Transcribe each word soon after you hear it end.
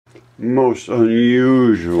Most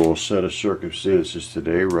unusual set of circumstances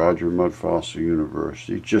today. Roger, Mud Fossil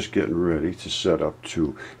University, just getting ready to set up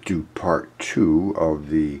to do part 2 of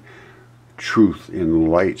the Truth in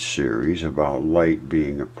Light series about light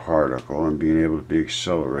being a particle and being able to be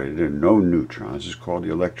accelerated and no neutrons. It's called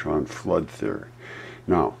the electron flood theory.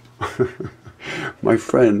 Now, my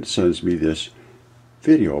friend sends me this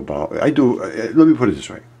video about, let me put it this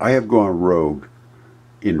way, I have gone rogue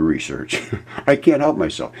in research. I can't help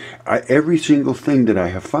myself. Every single thing that I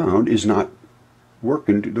have found is not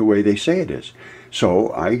working the way they say it is.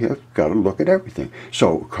 So I have got to look at everything.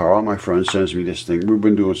 So Carl, my friend, sends me this thing. We've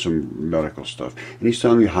been doing some medical stuff, and he's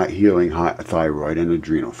telling me healing thyroid and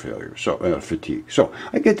adrenal failure, so fatigue. So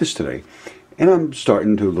I get this today, and I'm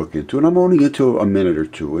starting to look into it. I'm only into a minute or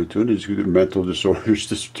two into it. It's mental disorders,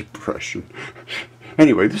 this depression.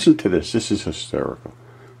 Anyway, listen to this. This is hysterical.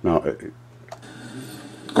 Now,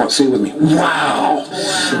 go on, say it with me. Wow.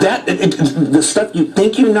 That the stuff you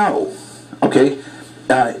think you know, okay,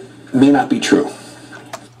 may not be true.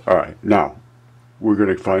 All right, now we're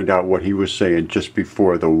going to find out what he was saying just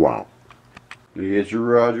before the wow. Here's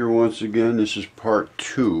Roger once again. This is part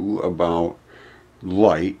 2 about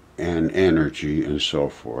light and energy and so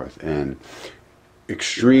forth. And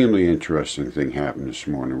extremely interesting thing happened this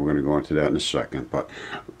morning. We're going to go into that in a second, but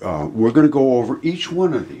we're going to go over each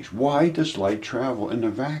one of these. Why does light travel in a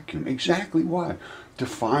vacuum? Exactly why.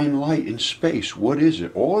 Define light in space. What is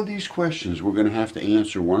it? All of these questions we're going to have to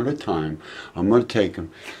answer one at a time. I'm going to take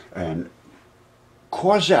them. And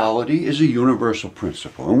causality is a universal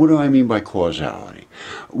principle. And what do I mean by causality?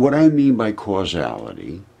 What I mean by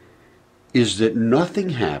causality is that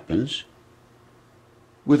nothing happens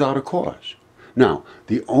without a cause. Now,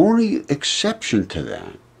 the only exception to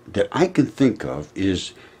that I can think of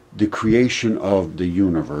is the creation of the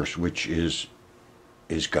universe, which is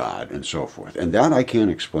God and so forth. And that I can't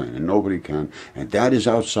explain, and nobody can. And that is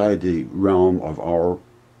outside the realm of our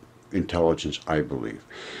intelligence, I believe.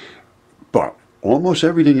 But almost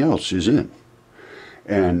everything else is in.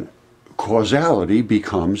 And causality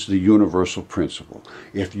becomes the universal principle.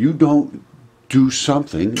 If you don't do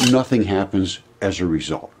something, nothing happens as a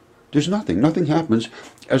result. There's nothing. Nothing happens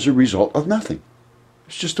as a result of nothing.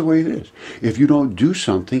 It's just the way it is. If you don't do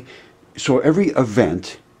something, so every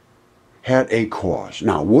event had a cause.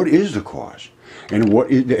 Now, what is the cause? And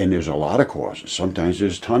there's a lot of causes. Sometimes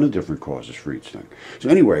there's a ton of different causes for each thing. So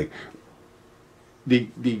anyway,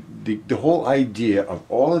 the whole idea of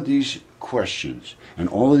all of these questions and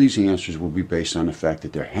all of these answers will be based on the fact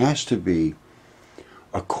that there has to be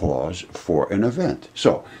a cause for an event.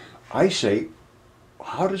 So I say,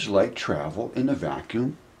 how does light travel in a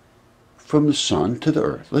vacuum from the sun to the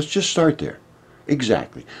earth? Let's just start there.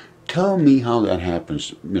 Exactly. Tell me how that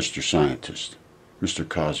happens, Mr. Scientist, Mr.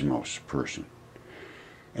 Cosmos person.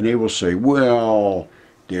 And they will say, well,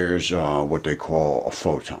 there's what they call a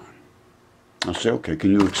photon. I'll say, okay, can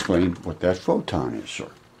you explain what that photon is, sir?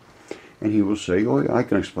 And he will say, oh, yeah, I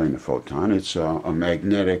can explain the photon. It's a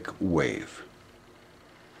magnetic wave.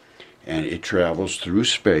 And it travels through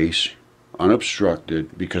space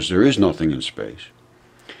unobstructed because there is nothing in space.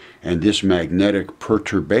 And this magnetic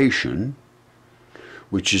perturbation,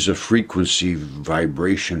 which is a frequency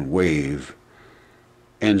vibration wave,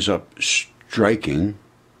 ends up striking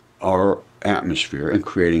our atmosphere and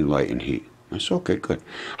creating light and heat. I said, okay, good.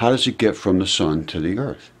 How does it get from the sun to the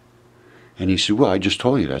earth? And he said, well, I just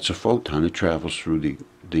told you that's a photon. It travels through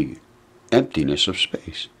the emptiness of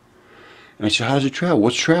space. And I said, how does it travel?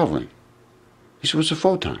 What's traveling? He said, what's a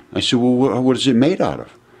photon? I said, well, what is it made out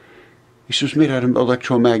of? He said, it's made out of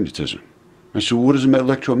electromagnetism. I said, well, what is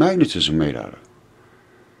electromagnetism made out of?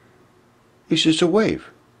 He said, it's a wave.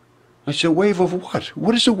 I said, a wave of what?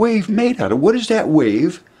 What is a wave made out of? What is that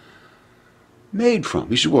wave made from?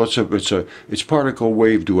 He said, well, it's particle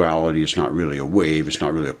wave duality. It's not really a wave. It's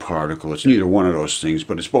not really a particle. It's neither one of those things,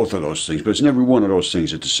 but it's both of those things. But it's never one of those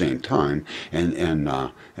things at the same time. And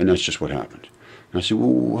that's just what happened. And I said,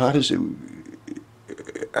 well, how does it?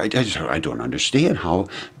 I don't understand how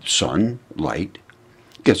sunlight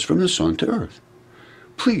gets from the sun to earth.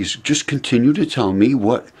 Please just continue to tell me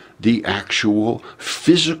what the actual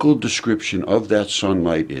physical description of that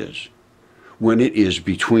sunlight is when it is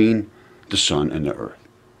between the sun and the earth.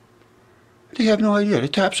 They have no idea.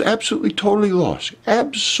 They're absolutely, totally lost.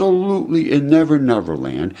 Absolutely in Never Never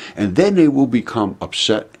Land. And then they will become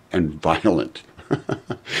upset and violent.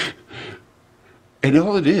 And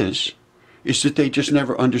all it is that they just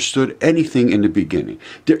never understood anything in the beginning.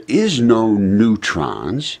 There is no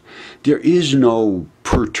neutrons. There is no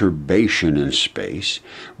perturbation in space.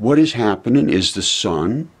 What is happening is the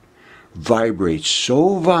sun vibrates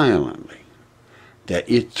so violently that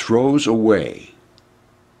it throws away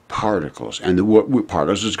particles. And what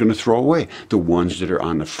particles is going to throw away? The ones that are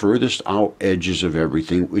on the furthest out edges of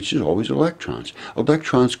everything, which is always electrons.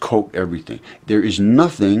 Electrons coat everything. There is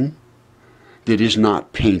nothing that is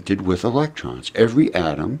not painted with electrons. Every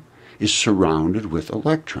atom is surrounded with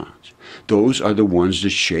electrons. Those are the ones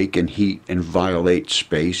that shake and heat and violate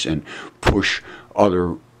space and push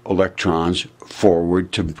other electrons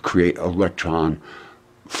forward to create electron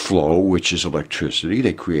flow, which is electricity.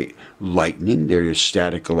 They create lightning. There is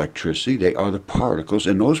static electricity. They are the particles,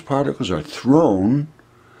 and those particles are thrown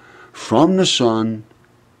from the sun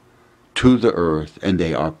to the earth, and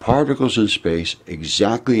they are particles in space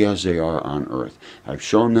exactly as they are on earth. I've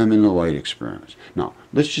shown them in the light experiments. Now,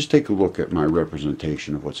 let's just take a look at my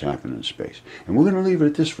representation of what's happening in space. And we're going to leave it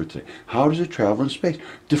at this for today. How does it travel in space?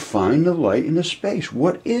 Define the light in the space.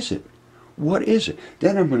 What is it? What is it?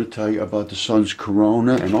 Then I'm going to tell you about the sun's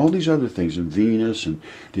corona and all these other things, and Venus and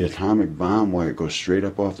the atomic bomb, why it goes straight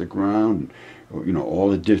up off the ground, and, you know, all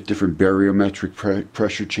the different barometric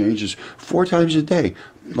pressure changes 4 times a day,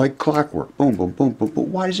 like clockwork. Boom, boom, boom, boom,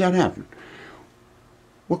 boom. Why does that happen?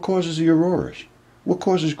 What causes the auroras? What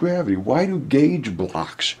causes gravity? Why do gauge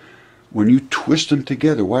blocks, when you twist them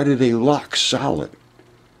together, why do they lock solid?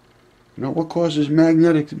 You know, what causes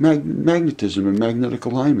magnetism and magnetic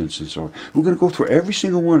alignments and so on? We're going to go through every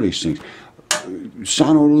single one of these things.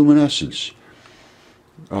 Sonoluminescence,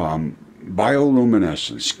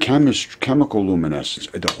 bioluminescence, chemical luminescence,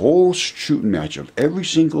 the whole shooting match of every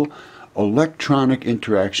single electronic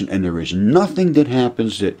interaction, and there is nothing that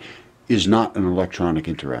happens that is not an electronic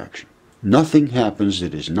interaction. Nothing happens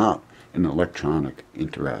that is not an electronic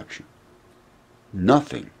interaction.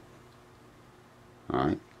 Nothing. All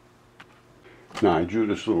right? Now, I drew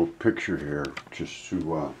this little picture here just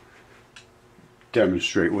to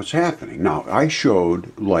demonstrate what's happening. Now, I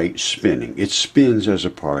showed light spinning. It spins as a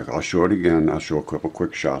particle. I'll show it again. I'll show a couple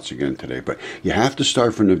quick shots again today. But you have to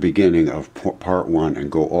start from the beginning of part 1 and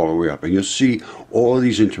go all the way up. And you'll see all of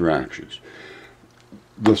these interactions.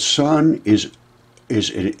 The sun is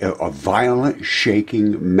a violent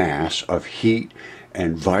shaking mass of heat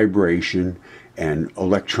and vibration and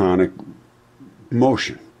electronic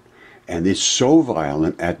motion. And it's so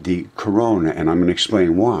violent at the corona, and I'm going to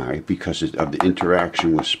explain why, because of the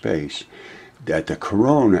interaction with space, that the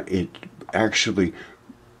corona, it actually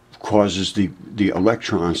causes the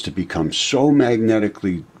electrons to become so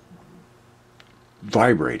magnetically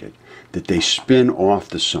vibrated that they spin off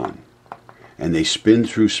the sun. And they spin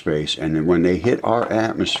through space, and then when they hit our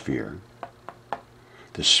atmosphere,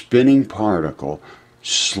 the spinning particle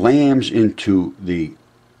slams into the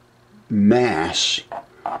mass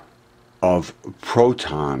of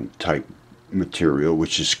proton type material,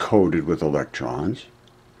 which is coated with electrons,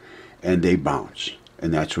 and they bounce.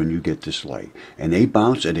 And that's when you get this light. And they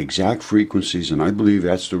bounce at exact frequencies, and I believe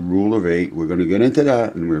that's the rule of 8. We're going to get into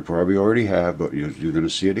that, and we probably already have, but you're going to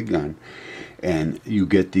see it again. And you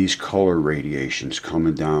get these color radiations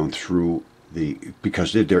coming down through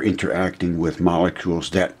because they're interacting with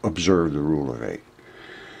molecules that observe the rule of 8.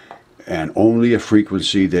 And only a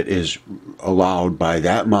frequency that is allowed by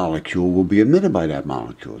that molecule will be emitted by that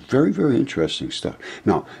molecule. Very, very interesting stuff.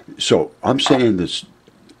 Now, so I'm saying this,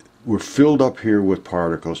 we're filled up here with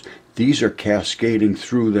particles. These are cascading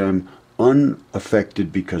through them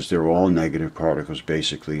unaffected because they're all negative particles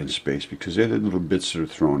basically in space, because they're the little bits that are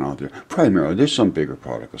thrown out there. Primarily, there's some bigger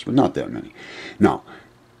particles, but not that many. Now,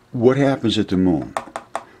 what happens at the moon?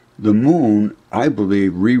 The moon, I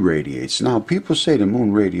believe, re-radiates. Now, people say the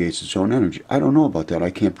moon radiates its own energy. I don't know about that.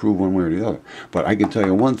 I can't prove one way or the other. But I can tell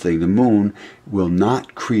you one thing. The moon will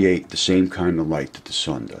not create the same kind of light that the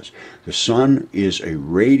sun does. The sun is a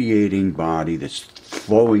radiating body that's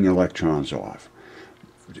flowing electrons off,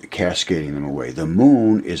 cascading them away. The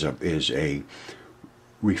moon is a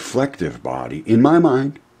reflective body, in my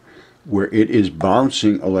mind, where it is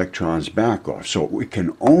bouncing electrons back off. So it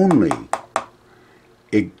can only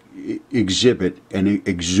exhibit and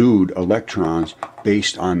exude electrons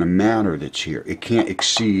based on the matter that's here. It can't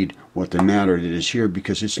exceed what the matter that is here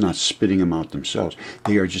because it's not spitting them out themselves.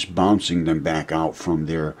 They are just bouncing them back out from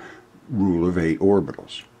their rule of 8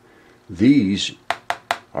 orbitals. These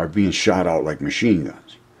are being shot out like machine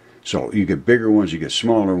guns. So you get bigger ones, you get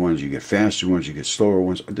smaller ones, you get faster ones, you get slower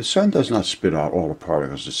ones. The sun does not spit out all the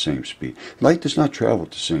particles at the same speed. Light does not travel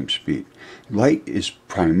at the same speed. Light is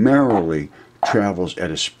primarily travels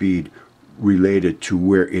at a speed related to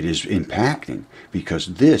where it is impacting, because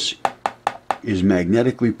this is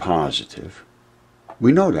magnetically positive.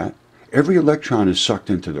 We know that. Every electron is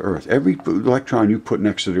sucked into the earth. Every electron you put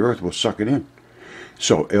next to the earth will suck it in.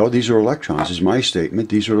 So all these are electrons, is my statement.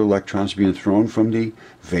 These are electrons being thrown from the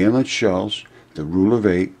valence shells, the rule of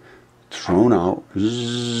 8, thrown out,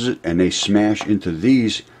 and they smash into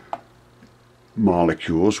these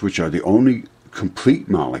molecules, which are the only complete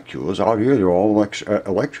molecules. Out here, they're all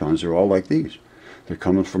electrons. They're all like these. They're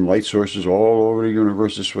coming from light sources all over the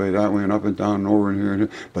universe, this way, that way, and up and down, and over and here and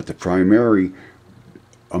here. But the primary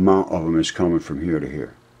amount of them is coming from here to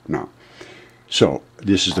here. Now, so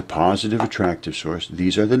this is the positive attractive source.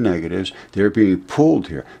 These are the negatives. They're being pulled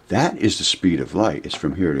here. That is the speed of light. It's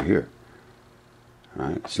from here to here.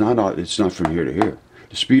 Right? It's not from here to here.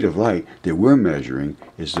 The speed of light that we're measuring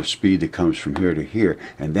is the speed that comes from here to here,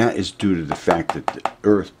 and that is due to the fact that the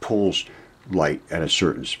Earth pulls light at a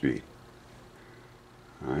certain speed.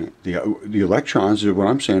 Right? The electrons, what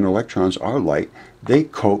I'm saying, electrons are light. They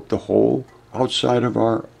coat the whole outside of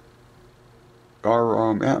our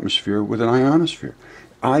atmosphere with an ionosphere.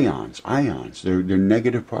 Ions. They're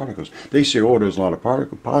negative particles. They say, oh, there's a lot of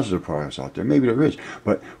positive particles out there. Maybe there is,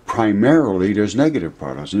 but primarily there's negative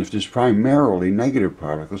particles. And if there's primarily negative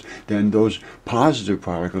particles, then those positive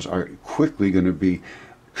particles are quickly going to be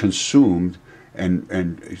consumed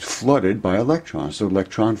and flooded by electrons. The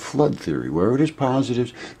electron flood theory. Where it is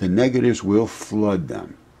positives, the negatives will flood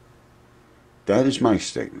them. That is my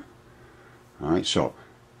statement. All right, so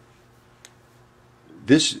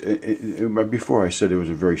this, before I said there was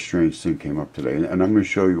a very strange thing came up today, and I'm going to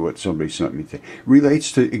show you what somebody sent me today.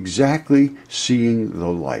 Relates to exactly seeing the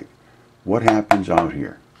light. What happens out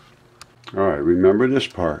here? All right, remember this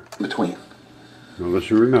part. Between. Now let's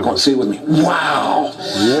remember. Go on, say it with me. Wow.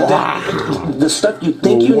 The stuff you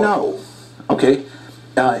think you know, okay,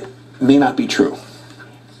 may not be true.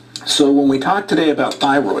 So when we talk today about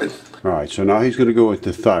thyroid. All right, so now he's going to go with the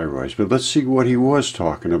thyroids, but let's see what he was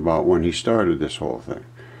talking about when he started this whole thing.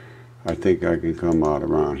 I think I can come out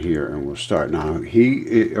around here and we'll start. Now,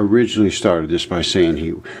 he originally started this by saying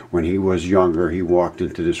when he was younger, he walked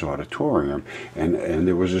into this auditorium, and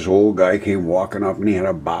there was this old guy came walking up, and he had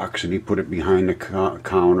a box, and he put it behind the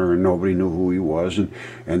counter, and nobody knew who he was, and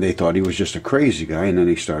they thought he was just a crazy guy, and then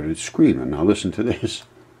he started screaming. Now, listen to this.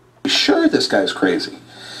 Sure, this guy's crazy.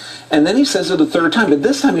 And then he says it a third time, but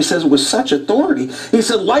this time he says it with such authority. He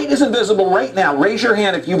said, light is invisible right now. Raise your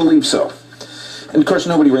hand if you believe so. And of course,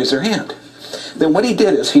 nobody raised their hand. Then what he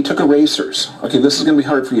did is he took erasers. Okay, this is going to be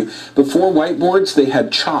hard for you. Before whiteboards, they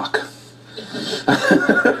had chalk.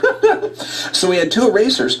 So he had two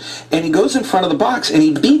erasers, and he goes in front of the box, and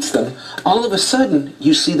he beats them. All of a sudden,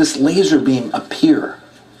 you see this laser beam appear.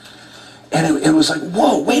 And it was like,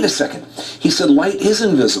 whoa, wait a second. He said, light is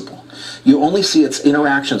invisible. You only see its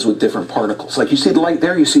interactions with different particles. Like you see the light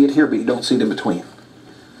there, you see it here, but you don't see it in between.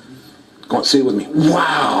 Go on, say it with me.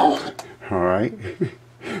 Wow. All right.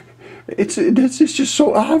 It's just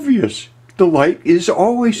so obvious. The light is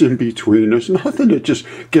always in between. There's nothing that just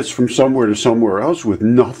gets from somewhere to somewhere else with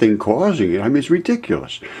nothing causing it. I mean, it's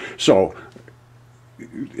ridiculous. So,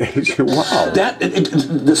 wow.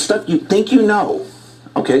 The stuff you think you know,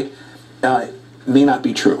 okay, may not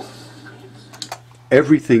be true.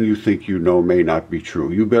 Everything you think you know may not be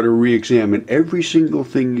true. You better re-examine every single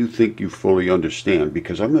thing you think you fully understand,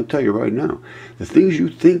 because I'm going to tell you right now, the things you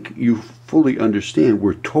think you fully understand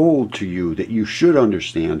were told to you that you should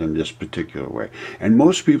understand in this particular way. And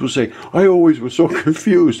most people say, I always was so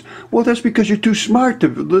confused. Well, that's because you're too smart to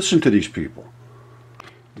listen to these people.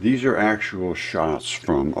 These are actual shots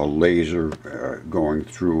from a laser going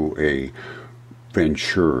through a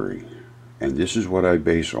venturi. And this is what I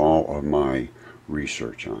base all of my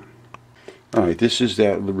research on. All right, this is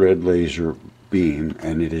that red laser beam,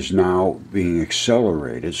 and it is now being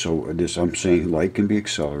accelerated. So this, I'm saying light can be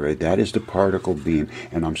accelerated. That is the particle beam,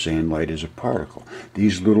 and I'm saying light is a particle.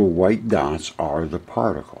 These little white dots are the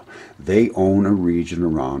particle. They own a region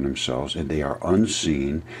around themselves, and they are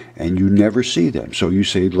unseen, and you never see them. So you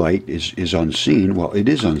say light is unseen. Well, it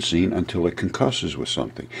is unseen until it concusses with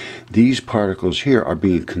something. These particles here are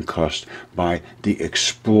being concussed by the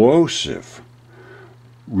explosive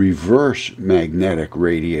reverse magnetic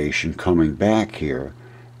radiation coming back here,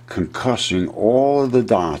 concussing all of the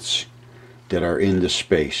dots that are in the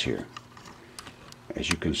space here, as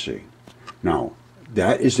you can see. Now,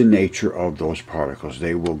 that is the nature of those particles.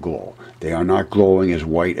 They will glow. They are not glowing as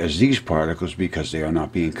white as these particles because they are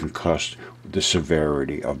not being concussed the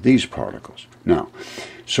severity of these particles. Now,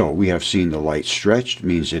 so we have seen the light stretched,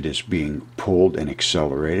 means it is being pulled and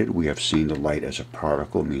accelerated. We have seen the light as a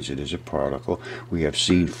particle, means it is a particle. We have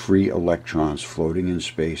seen free electrons floating in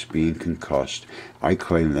space being concussed. I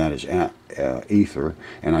claim that is ether,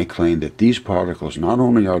 and I claim that these particles, not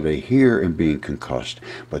only are they here and being concussed,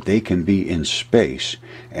 but they can be in space,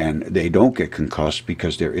 and they don't get concussed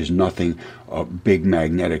because there is nothing, big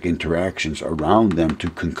magnetic interactions around them to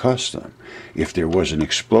concuss them. If there was an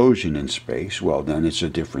explosion in space, well, then it's a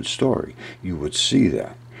different story. You would see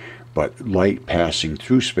that. But light passing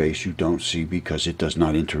through space you don't see because it does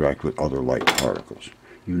not interact with other light particles.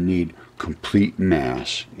 You need complete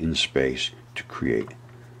mass in space to create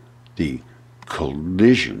the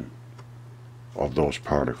collision of those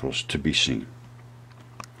particles to be seen.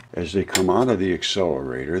 As they come out of the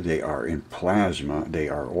accelerator, they are in plasma. They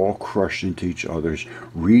are all crushed into each other's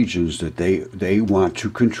regions that they want to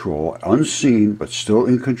control, unseen but still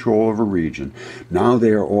in control of a region. Now they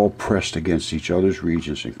are all pressed against each other's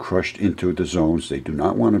regions and crushed into the zones they do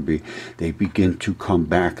not want to be. They begin to come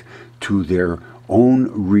back to their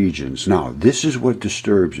own regions. Now, this is what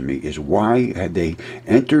disturbs me, is why had they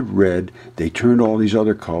entered red, they turned all these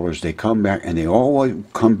other colors, they come back, and they all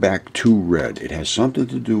come back to red. It has something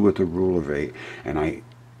to do with the rule of 8, and I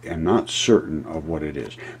am not certain of what it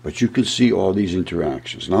is. But you can see all these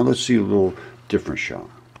interactions. Now let's see a little different shot.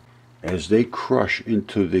 As they crush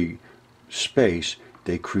into the space,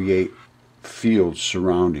 they create fields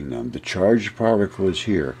surrounding them. The charged particle is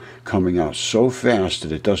here, coming out so fast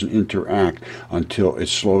that it doesn't interact until it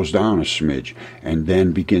slows down a smidge and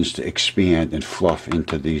then begins to expand and fluff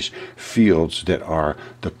into these fields that are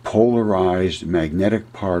the polarized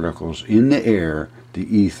magnetic particles in the air.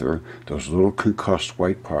 The ether, those little concussed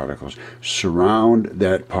white particles, surround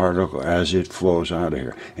that particle as it flows out of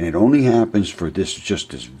here. And it only happens for just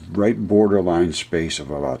this right borderline space of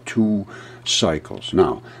about 2 cycles.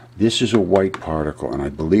 Now, this is a white particle, and I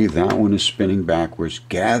believe that one is spinning backwards,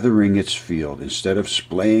 gathering its field. Instead of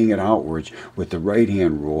splaying it outwards with the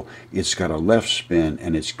right-hand rule, it's got a left spin,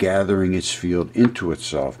 and it's gathering its field into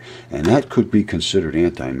itself. And that could be considered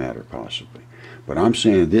antimatter, possibly. But I'm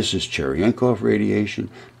saying this is Cherenkov radiation.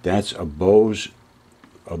 That's a boson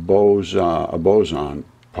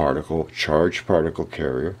particle, charged particle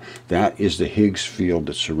carrier. That is the Higgs field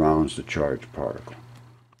that surrounds the charged particle.